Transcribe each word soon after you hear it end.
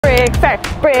Brickfair,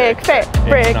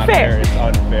 Brickfair, It's not fair, Brickfair. it's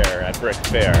unfair at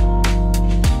Brickfair.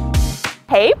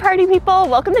 Hey party people,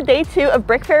 welcome to day 2 of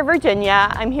Brickfair Virginia.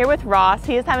 I'm here with Ross.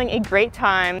 He is having a great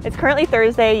time. It's currently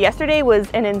Thursday. Yesterday was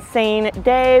an insane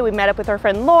day. We met up with our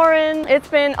friend Lauren. It's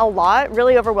been a lot,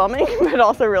 really overwhelming, but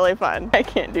also really fun. I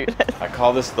can't do this. I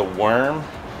call this the worm,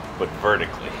 but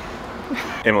vertically.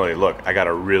 Emily, look, I got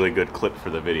a really good clip for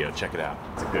the video. Check it out.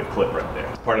 It's a good clip right there.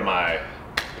 It's part of my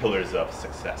pillars of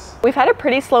success. We've had a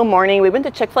pretty slow morning. We went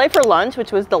to Chick-fil-A for lunch,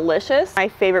 which was delicious. My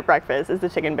favorite breakfast is the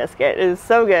chicken biscuit. It is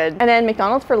so good. And then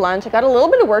McDonald's for lunch. I got a little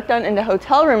bit of work done in the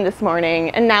hotel room this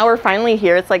morning, and now we're finally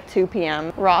here. It's like 2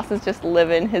 p.m. Ross is just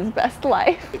living his best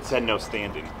life. It said no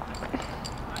standing.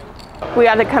 We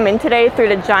got to come in today through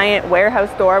the giant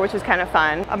warehouse door, which was kind of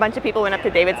fun. A bunch of people went up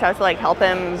to David's house to like help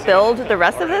him build the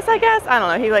rest of this, I guess. I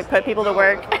don't know. He like put people to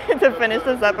work to finish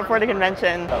this up before the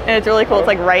convention. And it's really cool. It's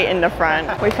like right in the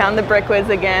front. We found the Brick Whiz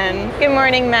again. Good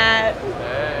morning, Matt.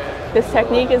 This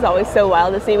technique is always so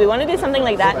wild to see. We want to do something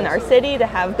like that in our city to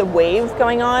have the waves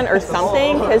going on or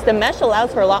something, because the mesh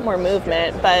allows for a lot more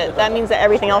movement, but that means that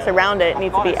everything else around it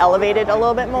needs to be elevated a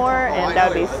little bit more, and that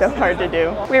would be so hard to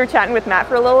do. We were chatting with Matt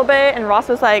for a little bit, and Ross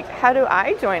was like, how do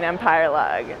I join Empire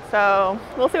Lug? So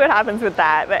we'll see what happens with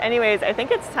that. But anyways, I think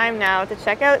it's time now to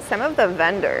check out some of the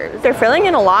vendors. They're filling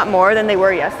in a lot more than they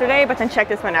were yesterday, but then check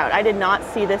this one out. I did not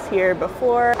see this here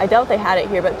before. I doubt they had it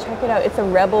here, but check it out. It's a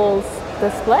Rebels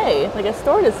display, like a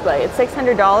store display. It's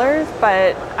 $600,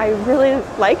 but I really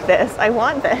like this. I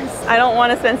want this. I don't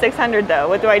want to spend $600 though.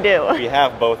 What do I do? We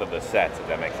have both of the sets, if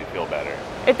that makes you feel better.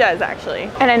 It does actually.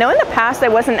 And I know in the past I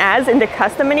wasn't as into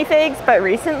custom minifigs, but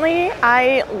recently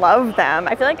I love them.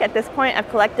 I feel like at this point I've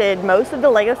collected most of the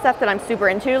Lego stuff that I'm super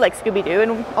into, like Scooby-Doo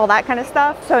and all that kind of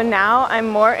stuff. So now I'm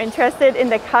more interested in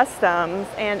the customs,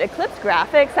 and Eclipse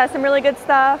Graphics has some really good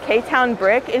stuff. K-Town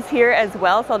Brick is here as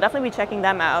well, so I'll definitely be checking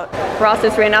them out. Ross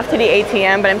just ran off to the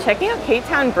ATM, but I'm checking out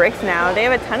K-Town Bricks now. They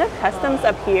have a ton of customs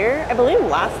up here. I believe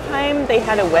last time they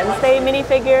had a Wednesday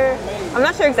minifigure. I'm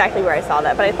not sure exactly where I saw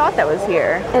that, but I thought that was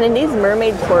here. And then these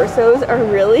mermaid torsos are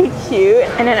really cute.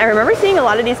 And then I remember seeing a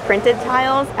lot of these printed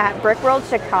tiles at Brick World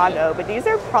Chicago, but these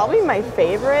are probably my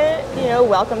favorite. You know,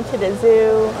 Welcome to the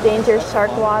Zoo, Danger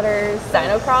Shark Waters,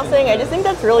 Dino Crossing. I just think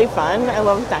that's really fun. I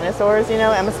love dinosaurs, you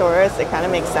know, Emmasaurus, it kind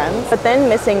of makes sense. But then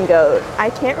Missing Goat. I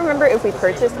can't remember if we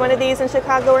purchased one of these in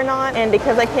Chicago or not, and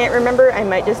because I can't remember, I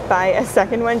might just buy a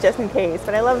second one just in case.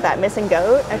 But I love that Missing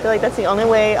Goat. I feel like that's the only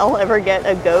way I'll ever get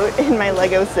a goat in my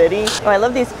Lego city. Oh, I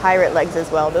love these pirate legs as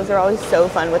well. Those are always so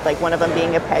fun, with like one of them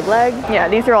being a peg leg. Yeah,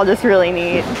 these are all just really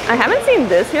neat. I haven't seen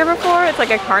this here before. It's like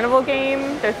a carnival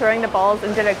game. They're throwing the balls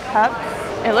into the cups.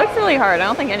 It looks really hard. I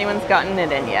don't think anyone's gotten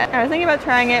it in yet. I was thinking about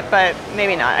trying it, but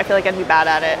maybe not. I feel like I'd be bad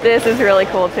at it. This is really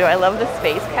cool too. I love the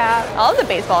space cap. I love the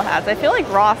baseball hats. I feel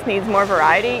like Ross needs more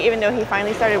variety, even though he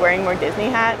finally started wearing more Disney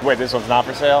hats. Wait, this one's not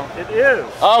for sale? It is.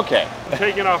 Okay.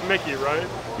 Taking off Mickey, right?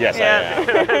 Yes, Yeah.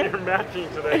 I am. You're matching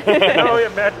today. Oh,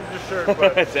 it matches your shirt,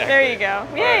 but Exactly. There you go.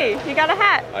 Yay, you got a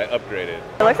hat. I upgraded.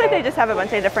 It looks like they just have a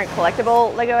bunch of different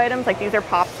collectible Lego items. Like these are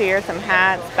pops here, some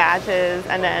hats, badges,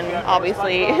 and then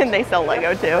obviously they sell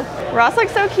Lego too. Ross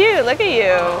looks so cute. Look at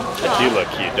you. I do look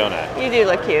cute, don't I? You do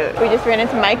look cute. We just ran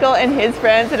into Michael and his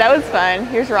friends, so that was fun.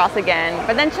 Here's Ross again.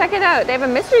 But then check it out. They have a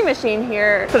mystery machine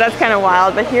here, so that's kind of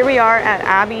wild. But here we are at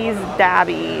Abby's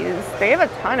Dabby's. They have a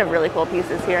ton of really cool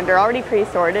pieces here, and they're already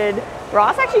pre-sorted.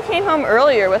 Ross actually came home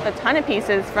earlier with a ton of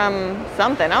pieces from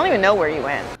something. I don't even know where you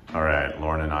went. All right,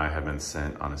 Lauren and I have been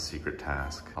sent on a secret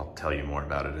task. I'll tell you more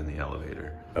about it in the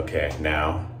elevator. Okay,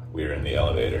 now we're in the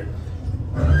elevator.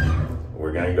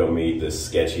 We're gonna go meet this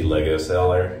sketchy Lego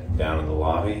seller down in the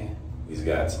lobby. He's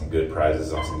got some good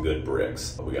prizes on some good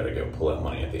bricks. We gotta go pull out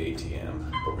money at the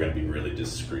ATM, but we're gonna be really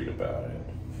discreet about it.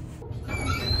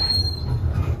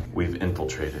 We've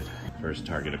infiltrated. First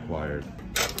target acquired.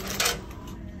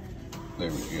 There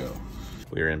we go.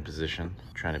 We're in position,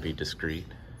 trying to be discreet.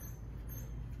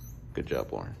 Good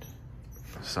job, Lauren.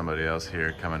 Somebody else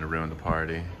here coming to ruin the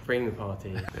party. Bring the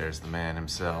party. There's the man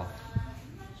himself.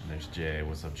 And there's Jay.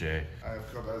 What's up, Jay? I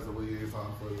have come as a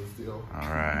liaison for this deal. All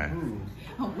right.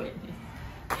 A witness.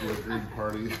 The agreed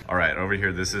party. All right, over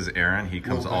here, this is Aaron. He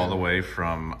comes all the way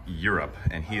from Europe,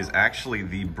 and he is actually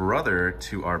the brother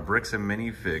to our bricks and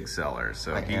minifig seller.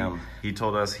 So he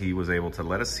told us he was able to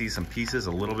let us see some pieces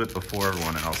a little bit before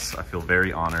everyone else. I feel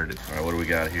very honored. All right, what do we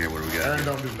got here? What do we got Aaron, here?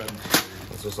 don't do that.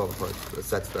 That's just all the parts. The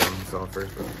sets done. It's all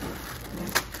first.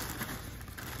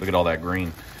 Look at all that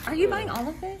green. Are you buying all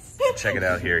of this? Check it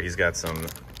out here. He's got some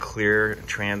clear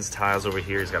trans tiles over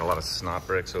here. He's got a lot of snot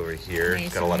bricks over here.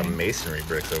 He's got a lot of masonry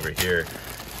bricks over here.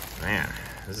 Man,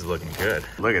 this is looking good.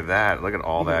 Look at that. Look at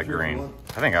all that green.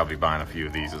 I think I'll be buying a few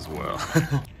of these as well.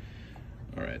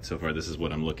 All right, so far this is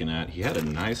what I'm looking at. He had a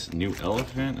nice new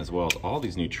elephant as well as all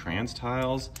these new trans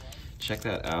tiles. Check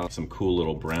that out. Some cool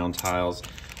little brown tiles.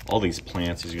 All these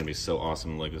plants. These are gonna be so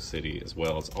awesome in Lego City, as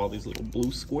well as all these little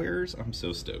blue squares. I'm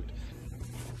so stoked.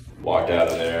 Walked out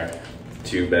of there.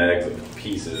 2 bags of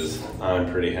pieces.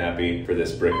 I'm pretty happy for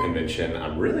this brick convention.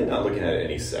 I'm really not looking at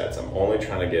any sets. I'm only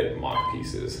trying to get mock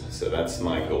pieces. So that's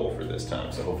my goal for this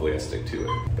time. So hopefully I stick to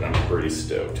it. But I'm pretty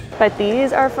stoked. But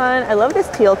these are fun. I love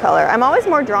this teal color. I'm always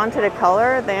more drawn to the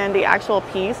color than the actual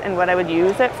piece and what I would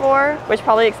use it for, which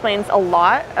probably explains a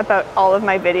lot about all of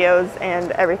my videos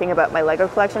and everything about my Lego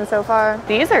collection so far.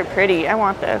 These are pretty. I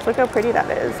want this. Look how pretty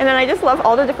that is. And then I just love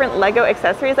all the different Lego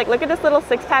accessories. Like, look at this little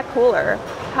 6-pack cooler.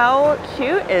 How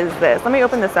cute is this? Let me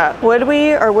open this up. Would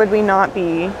we or would we not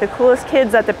be the coolest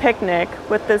kids at the picnic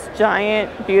with this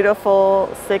giant, beautiful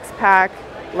 6-pack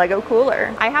Lego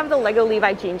cooler? I have the Lego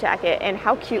Levi jean jacket, and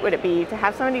how cute would it be to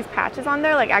have some of these patches on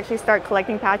there, like actually start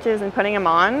collecting patches and putting them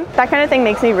on? That kind of thing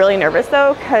makes me really nervous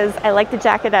though, because I like the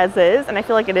jacket as is, and I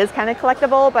feel like it is kind of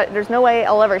collectible, but there's no way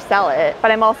I'll ever sell it.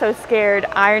 But I'm also scared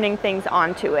ironing things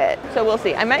onto it. So we'll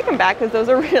see. I might come back because those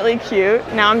are really cute.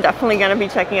 Now I'm definitely gonna be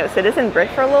checking out Citizen Brick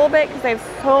for a little bit because they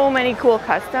have so many cool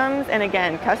customs, and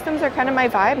again, customs are kind of my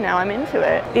vibe now. I'm into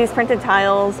it. These printed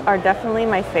tiles are definitely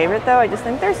my favorite though. I just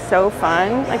think they're so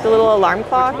fun. Like the little alarm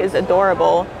clock is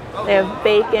adorable. They have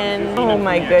bacon. Oh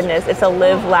my goodness, it's a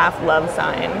live, laugh, love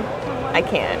sign. I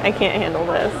can't handle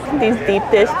this. These deep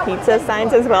dish pizza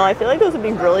signs as well. I feel like those would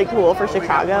be really cool for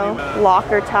Chicago.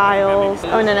 Locker tiles.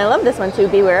 Oh, and then I love this one too,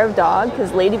 Beware of Dog,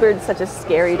 because Ladybird's such a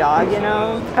scary dog, you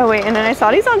know? Oh wait, and then I saw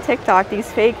these on TikTok,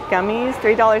 these fake gummies,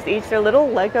 $3 each. They're little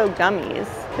Lego gummies.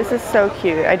 This is so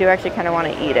cute. I do actually kind of want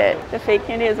to eat it. The fake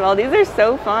candy as well. These are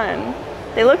so fun.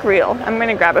 They look real. I'm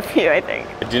gonna grab a few, I think.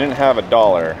 I didn't have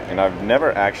 $1, and I've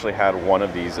never actually had one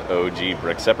of these OG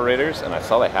brick separators, and I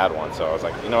saw they had one, so I was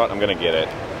like, you know what, I'm gonna get it.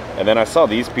 And then I saw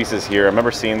these pieces here. I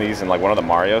remember seeing these in like one of the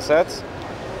Mario sets,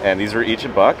 and these were each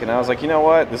 $1, and I was like, you know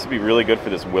what, this would be really good for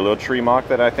this willow tree mock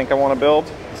that I think I want to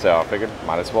build. So I figured,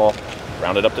 might as well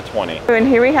round it up to 20. And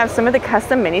here we have some of the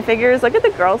custom minifigures. Look at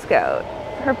the Girl Scout.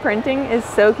 Her printing is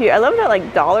so cute. I love that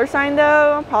like dollar sign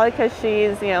though, probably because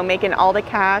she's, you know, making all the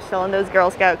cash selling those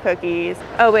Girl Scout cookies.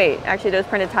 Oh wait, actually those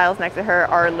printed tiles next to her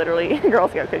are literally Girl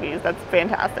Scout cookies. That's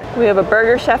fantastic. We have a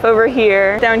burger chef over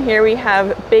here. Down here we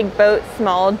have Big Boat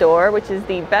Small Door, which is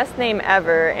the best name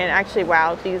ever. And actually,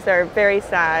 wow, these are very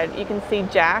sad. You can see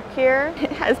Jack here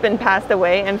has been passed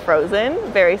away and frozen.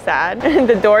 Very sad.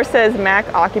 The door says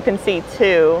Mac Occupancy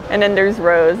 2. And then there's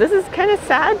Rose. This is kind of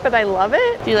sad, but I love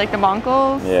it. Do you like the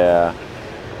Monkles? Yeah,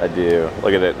 I do.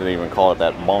 Look at it, they even call it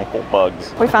that Monkle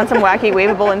Bugs. We found some wacky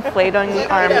waveable inflating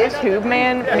arm tube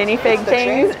man minifig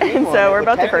things, and so we're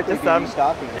about to purchase some.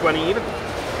 20 even?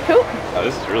 Cool. Oh,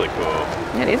 this is really cool.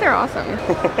 Yeah, these are awesome.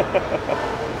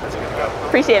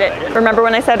 Appreciate it. Remember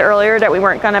when I said earlier that we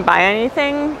weren't gonna buy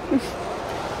anything?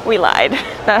 We lied.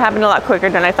 That happened a lot quicker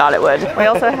than I thought it would. We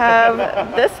also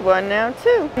have this one now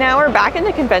too. Now we're back in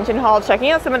the convention hall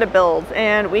checking out some of the builds,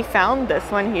 and we found this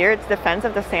one here. It's Defense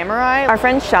of the Samurai. Our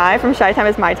friend Shy from Shy Time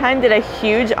is My Time did a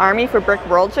huge army for Brick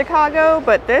World Chicago,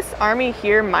 but this army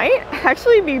here might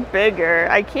actually be bigger.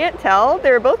 I can't tell.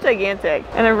 They were both gigantic.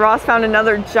 And then Ross found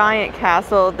another giant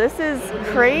castle. This is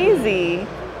crazy.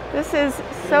 This is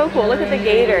so cool. Look at the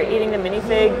gator eating the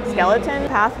minifig skeleton. The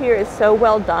path here is so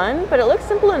well done, but it looks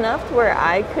simple enough to where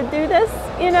I could do this,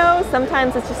 you know?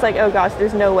 Sometimes it's just like, oh gosh,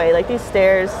 there's no way. Like these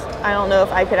stairs, I don't know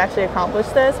if I could actually accomplish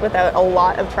this without a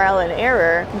lot of trial and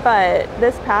error, but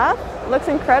this path looks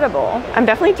incredible. I'm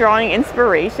definitely drawing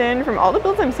inspiration from all the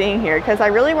builds I'm seeing here because I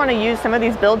really want to use some of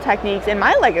these build techniques in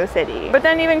my Lego City. But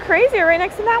then even crazier, right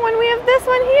next to that one, we have this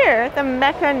one here, the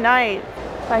Mecha Knight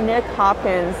by Nick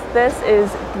Hopkins. This is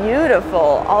beautiful.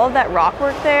 All of that rock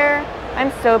work there.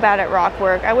 I'm so bad at rock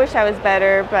work. I wish I was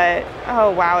better, but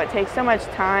oh wow, it takes so much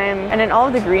time. And then all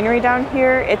of the greenery down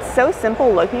here, it's so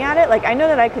simple looking at it. Like I know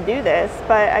that I could do this,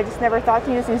 but I just never thought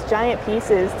to use these giant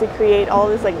pieces to create all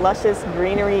this like luscious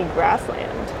greenery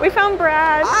grassland. We found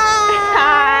Brad.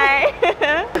 Hi.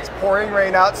 It's pouring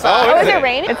rain outside. Oh, is it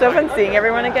raining? It's so fun seeing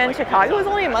everyone again. Chicago was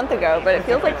only a month ago, but it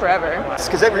feels like forever. It's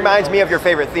because it reminds me of your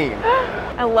favorite theme.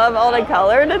 I love all the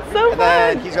color. That's so fun. And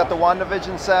then he's got the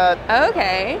WandaVision set.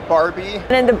 Okay. Barbie. And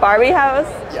then the Barbie house.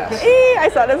 Yes. I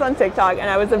saw this on TikTok and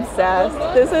I was obsessed.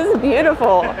 This is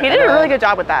beautiful. He did a really good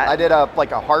job with that. I did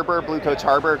like a harbor, Blue Coach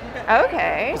Harbor.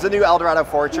 Okay. It's a new El Dorado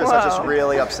fortress. Whoa. I'm just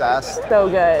really obsessed. So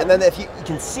good. And then if you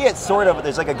can see it sort of,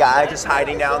 there's like a guy just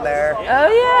hiding down there. Oh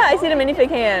yeah, I see the minifig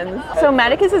hands. So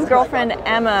Maticus's girlfriend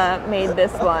Emma made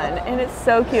this one, and it's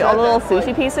so cute. All the little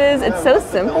sushi pieces. It's so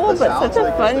simple, but such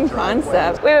a fun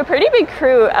concept. We have a pretty big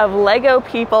crew of Lego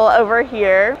people over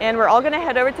here, and we're all gonna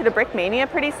head over to the Brickmania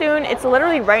pretty soon. It's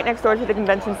literally right next door to the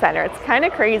convention center. It's kind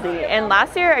of crazy. And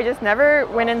last year I just never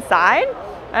went inside.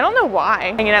 I don't know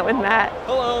why. Hanging out with Matt.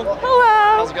 Hello.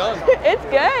 Hello. How's it going? It's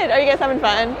good. Are you guys having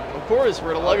fun? Of course,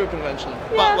 we're at a Lego convention.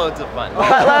 Yeah. Buttloads of fun.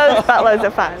 Buttloads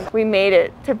of fun. We made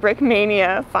it to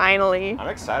Brickmania, finally. I'm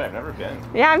excited, I've never been.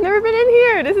 Yeah, I've never been in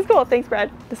here. This is cool. Thanks,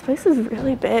 Brad. This place is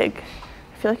really big.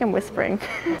 I feel like I'm whispering.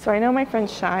 So I know my friend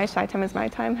Shy Time is My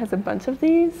Time, has a bunch of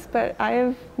these, but I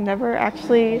have never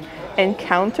actually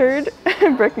encountered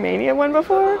a Brickmania one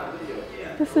before.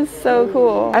 This is so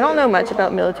cool. I don't know much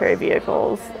about military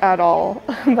vehicles at all,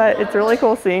 but it's really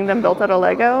cool seeing them built out of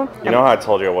Lego. You know how I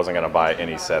told you I wasn't gonna buy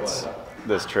any sets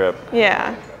this trip?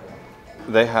 Yeah.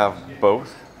 They have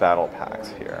both battle packs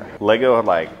here. Lego had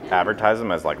like advertised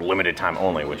them as like limited time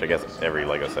only, which I guess every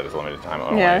Lego set is limited time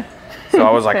only. Yeah. So I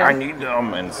was like, Fair. I need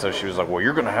them. And so she was like, well,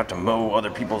 you're gonna have to mow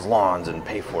other people's lawns and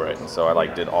pay for it. And so I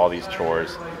like did all these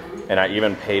chores, and I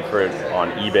even paid for it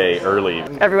on eBay early.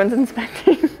 Everyone's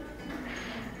inspecting.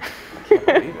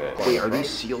 Wait, are these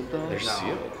sealed though? They're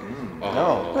sealed.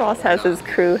 No. Ross has his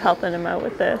crew helping him out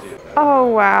with this. Oh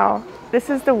wow. This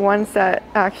is the one set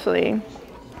actually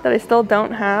that I still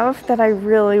don't have that I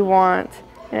really want.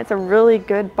 And it's a really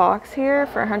good box here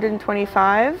for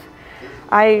 $125.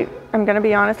 I'm gonna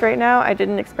be honest right now, I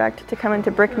didn't expect to come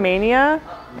into Brickmania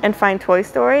and find Toy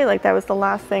Story. Like that was the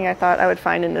last thing I thought I would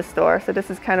find in this store. So this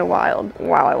is kind of wild.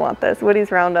 Wow, I want this.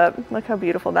 Woody's Roundup. Look how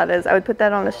beautiful that is. I would put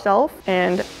that on a shelf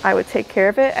and I would take care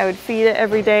of it. I would feed it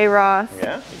every day, Ross.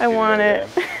 Yeah? I want it.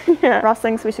 Yeah. Ross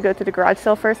thinks we should go to the garage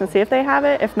sale first and see if they have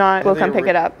it. If not, we'll come pick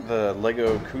it up. The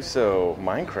Lego Kuso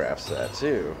Minecraft set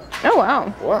too. Oh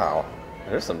wow. Wow.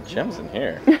 There's some gems in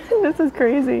here. This is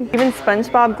crazy. Even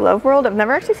SpongeBob Glove World, I've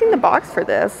never actually seen the box for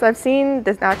this. I've seen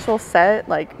this actual set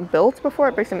like built before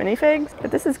at Bricks and Minifigs, but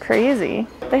this is crazy.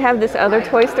 They have this other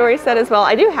Toy Story set as well.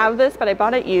 I do have this, but I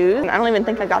bought it used. I don't even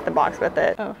think I got the box with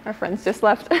it. Oh, our friends just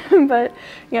left. But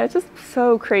yeah, it's just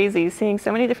so crazy seeing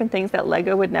so many different things that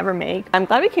Lego would never make. I'm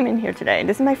glad we came in here today.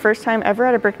 This is my first time ever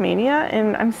at a Brickmania,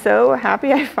 and I'm so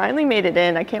happy I finally made it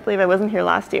in. I can't believe I wasn't here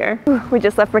last year. We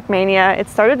just left Brickmania. It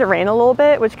started to rain a little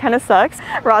bit, which kind of sucks.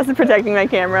 Ross is protecting my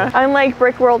camera. Unlike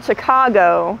Brick World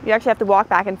Chicago, you actually have to walk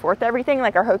back and forth to everything.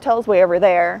 Like our hotel's way over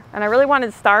there. And I really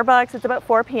wanted Starbucks. It's about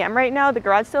 4 p.m. right now. The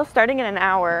garage sale's starting in an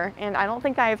hour, and I don't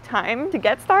think I have time to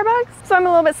get Starbucks. So I'm a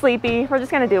little bit sleepy. We're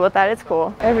just gonna deal with that. It's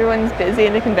cool. Everyone's busy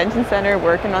in the convention center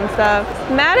working on stuff.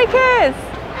 Maticus!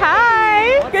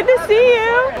 Hi! Good to see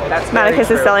you!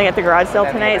 Maticus is selling at the garage sale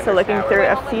tonight, so looking through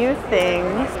a few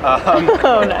things.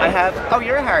 Oh, nice. I have. Oh,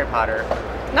 you're a Harry Potter.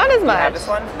 Not as much. You have this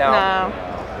one? No.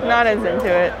 No, not as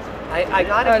into it. I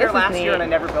got it here last year and I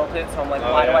never built it, so I'm like,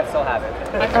 why do I still have it?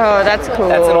 Oh, that's cool.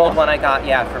 That's an old one I got,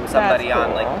 yeah, from somebody That's on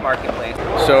cool. like Marketplace.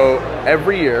 So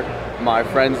every year, my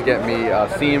friends get me a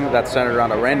theme that's centered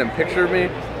around a random picture of me.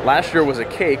 Last year was a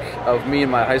cake of me in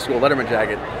my high school Letterman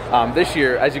jacket. This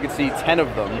year, as you can see, 10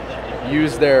 of them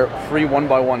used their free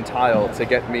 1x1 tile to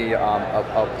get me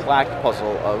a plaque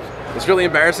puzzle of this really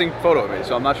embarrassing photo of me.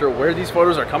 So I'm not sure where these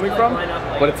photos are coming from,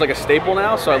 but it's like a staple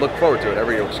now, so I look forward to it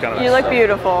every year, which is kind of nice. You look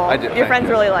beautiful. I do. Your friends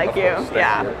really like you.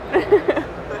 Yeah.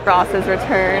 Ross has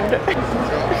returned.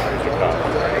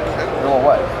 Oh,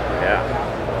 what?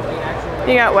 Yeah.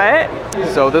 You got what?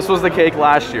 So this was the cake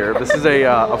last year. This is a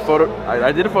photo.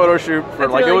 I did a photo shoot for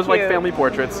That's like really it was like cute. family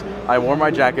portraits. I wore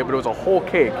my jacket, but it was a whole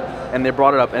cake, and they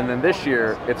brought it up. And then this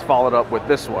year, it's followed up with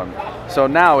this one. So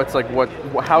now it's like,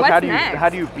 how What's do you next? how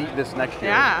do you beat this next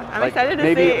year? Yeah, I'm like, excited to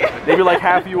maybe, see. Maybe like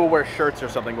half you will wear shirts or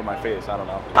something with my face. I don't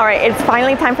know. All right, it's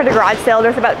finally time for the garage sale.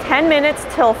 There's about 10 minutes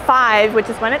till 5, which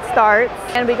is when it starts.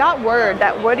 And we got word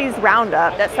that Woody's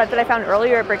Roundup, that set that I found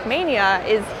earlier at Brickmania,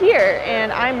 is here.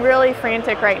 And I'm really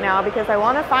frantic right now because I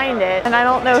want to find it. And I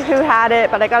don't know who had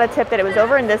it, but I got a tip that it was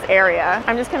over in this area.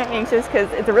 I'm just kind of anxious because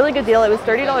it's a really good deal. It was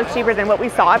 $30 cheaper than what we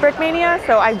saw at Brickmania,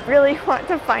 so I really want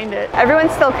to find it.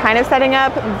 Everyone's still kind of setting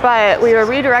up, but we were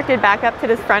redirected back up to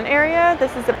this front area.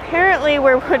 This is apparently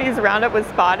where Woody's Roundup was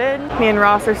spotted. Me and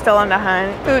Ross are still on the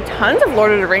hunt. Ooh, tons of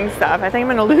Lord of the Rings stuff. I think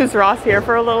I'm gonna lose Ross here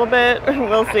for a little bit.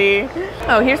 We'll see.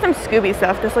 Oh, here's some Scooby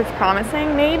stuff. This looks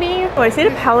promising, maybe. Oh, I see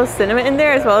the Palace Cinema in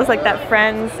there, as well as like that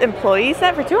Friends employee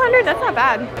set for $200. That's not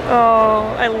bad.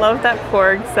 Oh, I love that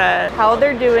Porg set. How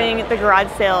they're doing the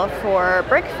garage sale for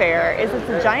Brickfair is it's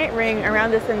a giant ring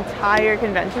around this entire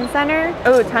convention center.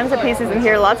 Oh, tons of pieces in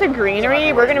here. Lots of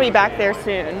greenery. We're gonna be back there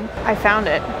soon. I found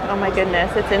it. Oh my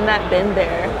goodness, it's in that bin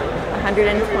there.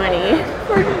 120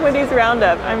 for Wendy's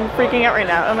Roundup. I'm freaking out right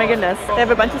now. Oh my goodness. They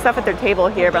have a bunch of stuff at their table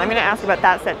here, but I'm gonna ask about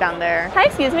that set down there. Hi,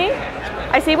 excuse me.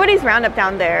 I see Wendy's Roundup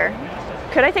down there.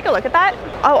 Could I take a look at that?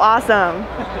 Oh, awesome.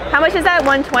 How much is that?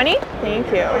 120? Thank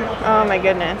you. Oh my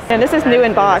goodness. And this is new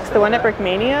in box. The one at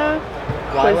Brickmania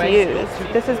was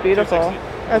used. This is beautiful.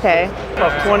 Okay.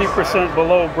 About 20%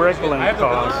 below Brickland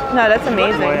cost. No, that's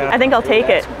amazing. I think I'll take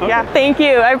it. Yeah. Thank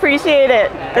you. I appreciate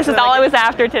it. This is all I was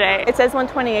after today. It says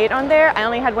 128 on there. I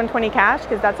only had 120 cash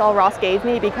because that's all Ross gave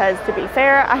me because, to be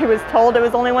fair, I was told it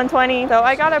was only 120. So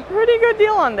I got a pretty good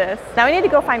deal on this. Now we need to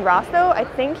go find Ross though. I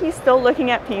think he's still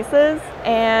looking at pieces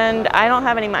and I don't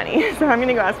have any money. So I'm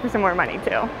gonna go ask for some more money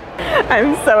too.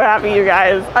 I'm so happy, you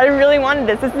guys. I really wanted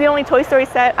this. This is the only Toy Story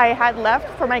set I had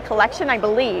left for my collection, I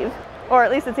believe. Or at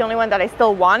least it's the only one that I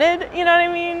still wanted, you know what I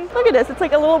mean? Look at this, it's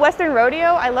like a little Western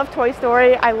rodeo. I love Toy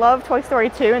Story. I love Toy Story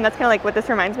 2, and that's kind of like what this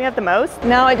reminds me of the most.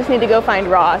 Now I just need to go find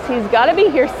Ross. He's gotta be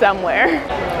here somewhere.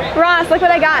 Ross, look what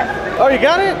I got. Oh, you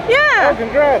got it? Yeah. Oh,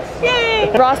 congrats.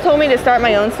 Yay. Ross told me to start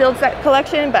my own sealed set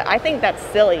collection, but I think that's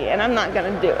silly, and I'm not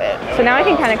gonna do it. So now I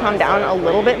can kind of calm down a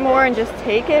little bit more and just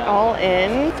take it all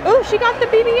in. Oh, she got the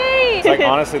BB-8. It's like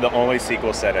honestly the only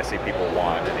sequel set I see people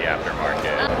want in the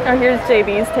aftermarket. Oh, here's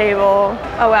JB's table.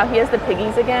 Oh wow, he has the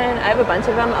piggies again. I have a bunch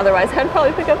of them, otherwise I'd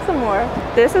probably pick up some more.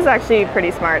 This is actually pretty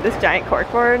smart, this giant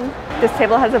corkboard. This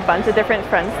table has a bunch of different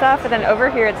friend stuff, and then over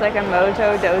here it's like a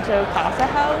Mojo Dojo Casa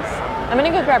house. I'm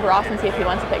gonna go grab Ross and see if he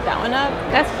wants to pick that one up.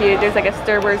 That's cute. There's like a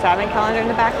Star Wars advent calendar in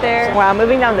the back there. Wow,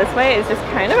 moving down this way is just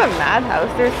kind of a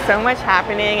madhouse. There's so much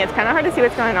happening. It's kind of hard to see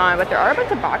what's going on, but there are a bunch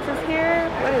of boxes here.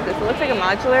 What is this? It looks like a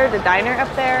modular, the diner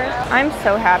up there. I'm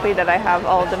so happy that I have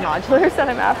all of the modulars that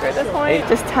I'm after at this point.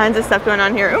 Just tons of stuff going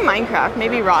on here. Oh, Minecraft.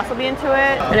 Maybe Ross will be into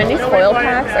it. And then these foil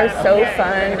packs are so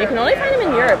fun. You can only find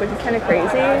them in Europe, which is kind of crazy.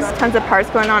 There's tons of parts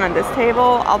going on this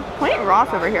table. I'll point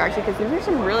Ross over here actually, because these are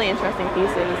some really interesting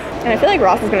pieces. And I feel like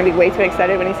Ross is going to be way too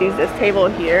excited when he sees this table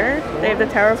here. They have the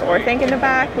Tower of Orthanc in the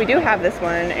back. We do have this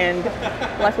one, and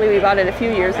luckily we bought it a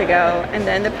few years ago. And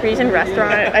then the Parisian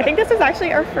restaurant. I think this is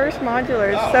actually our first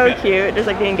modular. It's so cute. There's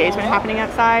like the engagement happening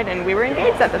outside, and we were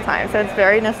engaged at the time, so it's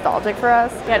very nostalgic for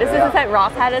us. Yeah, this is the set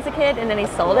Ross had as a kid, and then he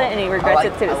sold it, and he regrets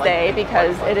it to this day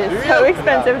because it is so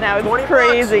expensive now. It's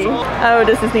crazy. Oh,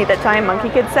 this is neat. That giant Monkey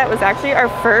Kid set was actually our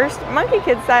first Monkey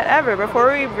Kid set ever,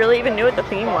 before we really even knew what the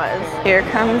theme was. Here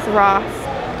comes Ross.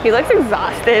 He looks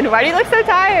exhausted. Why do you look so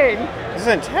tired? This is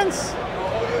intense.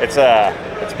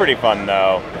 It's pretty fun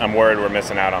though. I'm worried we're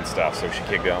missing out on stuff, so we should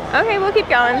keep going. Okay, we'll keep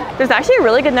going. There's actually a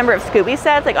really good number of Scooby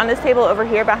sets, like on this table over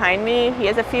here behind me. He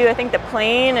has a few, I think the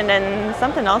plane, and then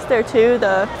something else there too,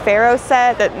 the Pharaoh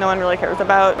set that no one really cares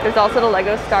about. There's also the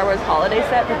Lego Star Wars holiday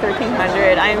set for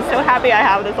 $1,300. I am so happy I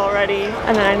have this already.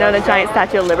 And then I know the giant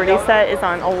Statue of Liberty set is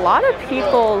on a lot of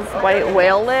people's white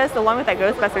whale list, along with that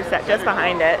Ghostbusters set just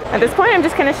behind it. At this point, I'm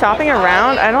just kind of shopping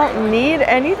around. I don't need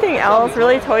anything else.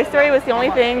 Really, Toy Story was the only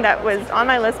thing that was on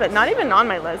my list, but not even on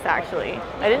my list actually.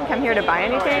 I didn't come here to buy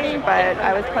anything, but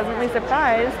I was pleasantly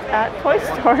surprised at Toy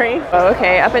Story.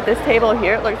 Okay, up at this table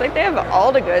here, it looks like they have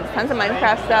all the goods. Tons of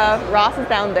Minecraft stuff. Ross is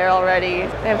down there already.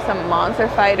 They have some Monster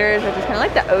Fighters, which is kind of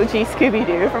like the OG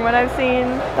Scooby-Doo from what I've seen.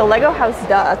 The Lego House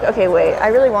Duck. Okay, wait, I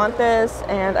really want this,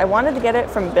 and I wanted to get it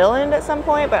from Billund at some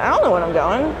point, but I don't know when I'm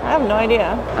going. I have no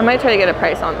idea. I might try to get a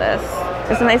price on this.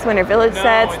 There's some nice Winter Village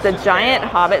sets. The giant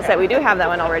Hobbit set, we do have that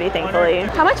one already, thankfully.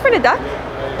 How much for the duck?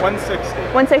 160.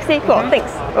 160? Cool,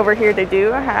 thanks. Over here they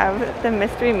do have the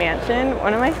Mystery Mansion,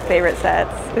 one of my favorite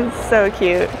sets. It's so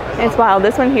cute. And it's wild.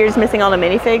 This one here is missing all the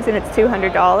minifigs, and it's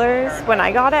 $200. When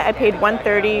I got it, I paid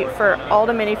 $130 for all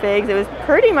the minifigs. It was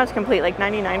pretty much complete, like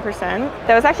 99%.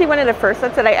 That was actually one of the first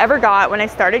sets that I ever got when I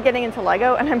started getting into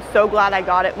Lego, and I'm so glad I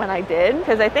got it when I did,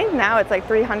 because I think now it's like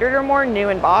 300 or more new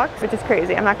in box, which is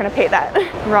crazy. I'm not gonna pay that.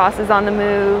 Ross is on the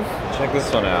move. Check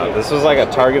this one out. This was like a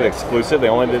Target exclusive. They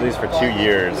only did these for 2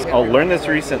 years. I learned this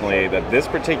recently, that this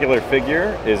particular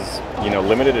figure is,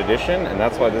 limited edition, and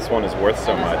that's why this one is worth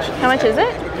so much. How much is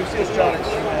it?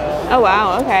 Oh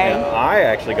wow, okay. And I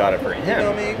actually got it for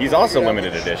him. He's also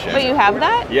limited edition. But you have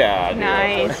that? Yeah, I do.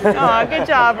 Nice. Oh, good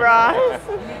job, Ross.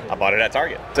 I bought it at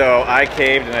Target. So I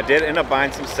caved, and I did end up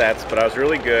buying some sets, but I was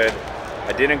really good.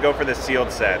 I didn't go for the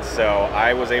sealed sets, so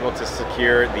I was able to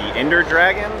secure the Ender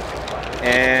Dragon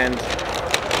and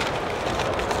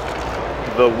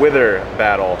the Wither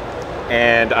Battle.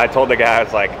 And I told the guy, I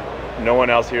was like, no one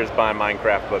else here is buying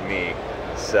Minecraft but me.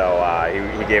 So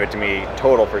he gave it to me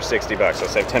total for $60. So I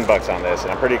saved $10 on this,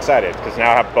 and I'm pretty excited because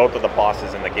now I have both of the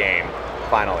bosses in the game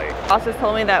finally. Ross just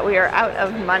told me that we are out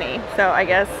of money, so I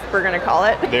guess we're gonna call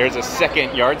it. There's a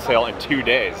second yard sale in 2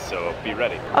 days, so be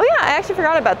ready. Oh yeah, I actually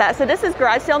forgot about that. So this is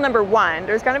garage sale number 1.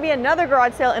 There's gonna be another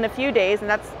garage sale in a few days, and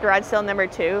that's garage sale number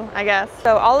 2, I guess.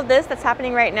 So all of this that's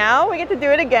happening right now, we get to do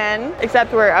it again,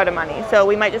 except we're out of money. So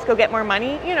we might just go get more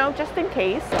money, you know, just in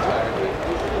case.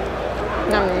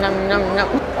 Nom, nom, nom,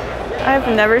 nom. I've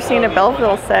never seen a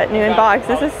Belleville set new in box.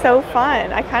 This is so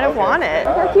fun. I kind of want it.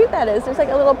 Look how cute that is. There's like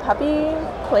a little puppy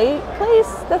place.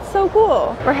 That's so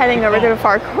cool. We're heading over to the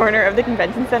far corner of the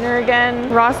convention center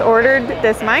again. Ross ordered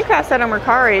this Minecraft set on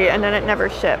Mercari and then it never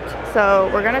shipped. So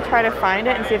we're gonna try to find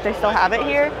it and see if they still have it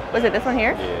here. Was it this one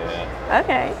here? Yeah.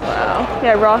 Okay. Wow.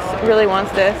 Yeah, Ross really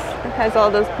wants this. It has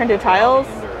all those printed tiles.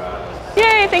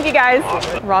 Yay, thank you guys.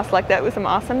 Awesome. Ross lucked out with some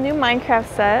awesome new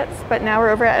Minecraft sets, but now we're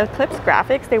over at Eclipse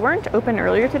Graphics. They weren't open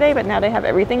earlier today, but now they have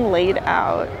everything laid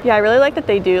out. Yeah, I really like that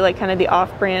they do like kind of the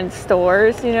off-brand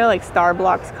stores, you know, like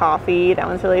Starbucks Coffee. That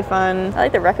one's really fun. I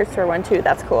like the record store one too.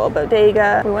 That's cool.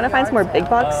 Bodega. We want to find some more big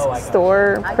box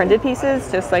store printed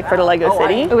pieces, just like for the Lego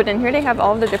City. Oh, but in here they have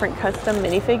all of the different custom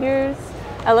minifigures.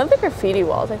 I love the graffiti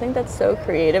walls. I think that's so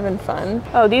creative and fun.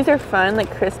 Oh, these are fun,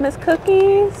 like Christmas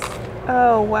cookies.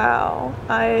 Oh wow,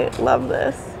 I love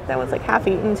this. That one's like half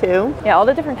eaten too. Yeah, all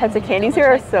the different types of candies here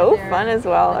are so fun as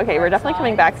well. Okay, we're definitely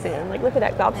coming back soon. Like look at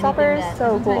that, gobstoppers,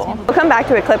 so cool. We'll come back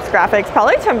to Eclipse Graphics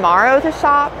probably tomorrow to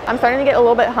shop. I'm starting to get a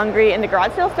little bit hungry and the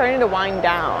garage sale's starting to wind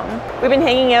down. We've been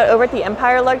hanging out over at the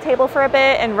Empire lug table for a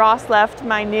bit and Ross left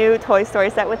my new Toy Story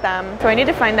set with them. So I need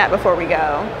to find that before we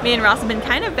go. Me and Ross have been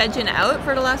kind of vegging out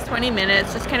for the last 20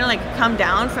 minutes, just kind of like come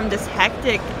down from this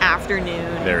hectic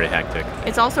afternoon. Very hectic.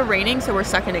 It's also raining, so we're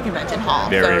stuck in a convention hall.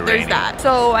 Very so there's rainy. that.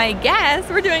 So I guess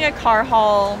we're doing a car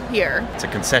haul here. It's a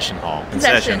concession hall.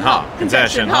 Concession hall.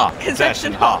 Concession hall.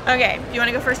 Concession hall. Okay, do you want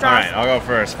to go first, All Ross? right, I'll go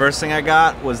first. First thing I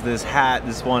got was this hat.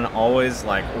 This one always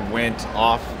like went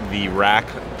off the rack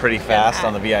pretty fast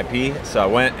on the VIP. So I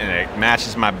went and it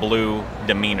matches my blue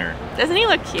demeanor. Doesn't he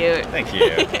look cute? Thank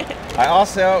you. I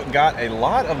also got a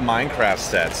lot of Minecraft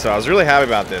sets, so I was really happy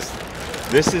about this.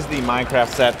 This is the Minecraft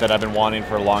set that I've been wanting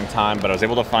for a long time, but I was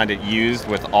able to find it used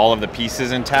with all of the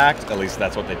pieces intact. At least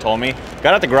that's what they told me.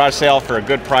 Got it at the garage sale for a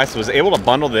good price. Was able to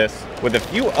bundle this with a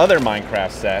few other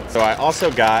Minecraft sets. So I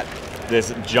also got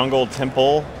this Jungle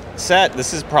Temple set.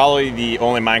 This is probably the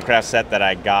only Minecraft set that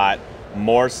I got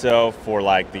more so for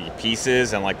like the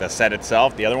pieces and like the set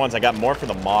itself. The other ones I got more for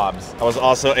the mobs. I was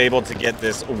also able to get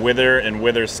this Wither and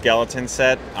Wither skeleton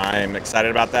set. I'm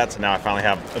excited about that. So now I finally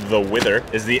have the Wither.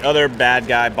 Is the other bad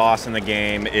guy boss in the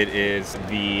game. It is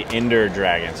the Ender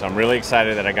Dragon. So I'm really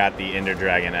excited that I got the Ender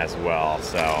Dragon as well.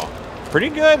 So pretty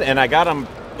good. And I got them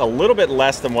a little bit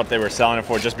less than what they were selling it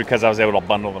for just because I was able to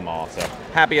bundle them all. So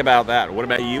happy about that. What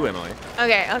about you, Emily?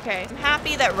 Okay. I'm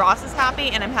happy that Ross is happy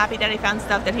and I'm happy that he found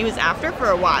stuff that he was after for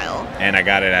a while. And I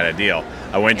got it at a deal.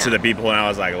 I went to the people and I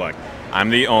was like, look, I'm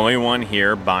the only one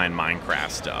here buying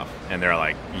Minecraft stuff. And they're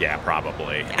like, yeah,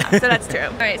 probably. Yeah, so that's true.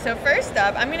 All right, so first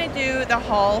up, I'm gonna do the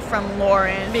haul from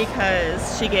Lauren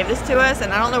because she gave this to us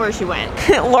and I don't know where she went.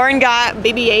 Lauren got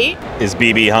BB-8. Is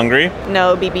BB hungry?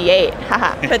 No, BB-8,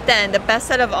 haha. But then the best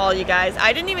set of all, you guys,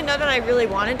 I didn't even know that I really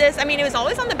wanted this. I mean, it was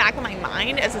always on the back of my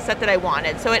mind as a set that I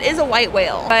wanted. So it is a white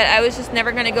whale, but I was just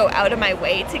never gonna go out of my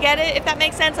way to get it, if that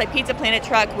makes sense. Like Pizza Planet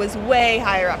Truck was way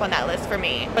higher up on that list for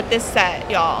me. But this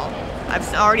set, y'all, I've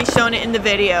already shown it in the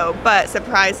video, but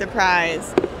surprise,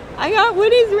 surprise. I got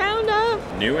Woody's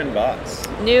Roundup. New in box.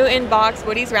 New in box,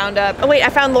 Woody's Roundup. Oh wait, I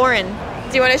found Lauren.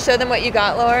 Do you want to show them what you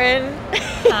got, Lauren?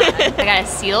 I got a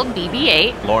sealed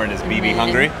BB-8. Lauren, is BB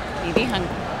hungry? BB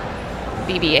hungry.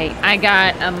 BB-8. I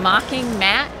got a mocking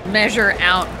mat, measure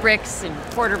out bricks and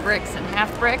quarter bricks and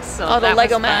half bricks. So oh, the that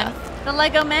Lego was mat. fun. The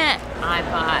Lego mat. I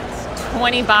bought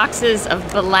 20 boxes of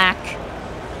black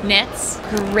nets.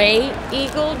 Gray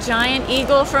eagle, giant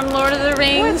eagle from Lord of the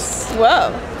Rings.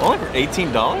 Whoa. Only for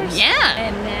 $18? Yeah.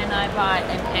 And then I bought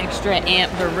an extra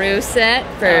Aunt Beru set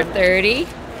for 30.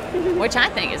 Which I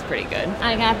think is pretty good.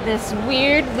 I got this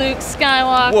weird Luke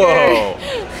Skywalker. Whoa.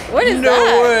 What is no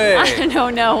that? Way. I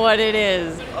don't know what it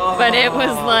is, but it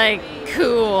was like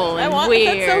cool and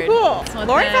weird. That's so cool.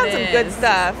 Lauren found some good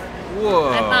stuff. Whoa.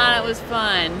 I thought it was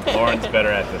fun. Lauren's better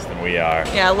at this than we are.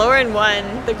 Yeah, Lauren won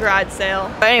the garage sale.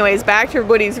 But anyways, back to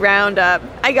Woody's Roundup.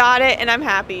 I got it and I'm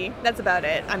happy. That's about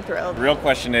it. I'm thrilled. The real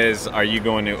question is, are you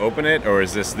going to open it or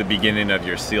is this the beginning of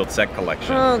your sealed set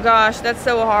collection? Oh gosh, that's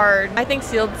so hard. I think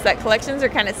sealed set collections are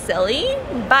kind of silly,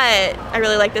 but I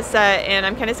really like this set and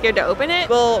I'm kind of scared to open it.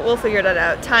 We'll figure that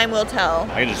out. Time will tell.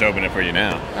 I can just open it for you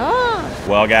now. Oh.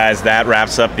 Well guys, that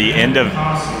wraps up the end of...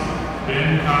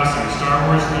 Ben Costner, Star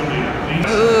Wars Movie.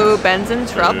 Ooh, Ben's in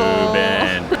trouble. Ooh,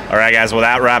 Ben. All right, guys, well,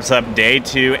 that wraps up day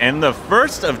 2 and the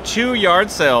first of 2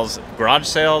 yard sales, garage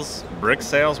sales, brick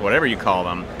sales, whatever you call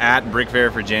them, at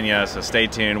Brickfair Virginia. So stay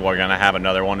tuned. We're going to have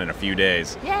another one in a few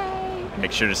days. Yay!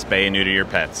 Make sure to spay and neuter your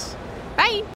pets. Bye!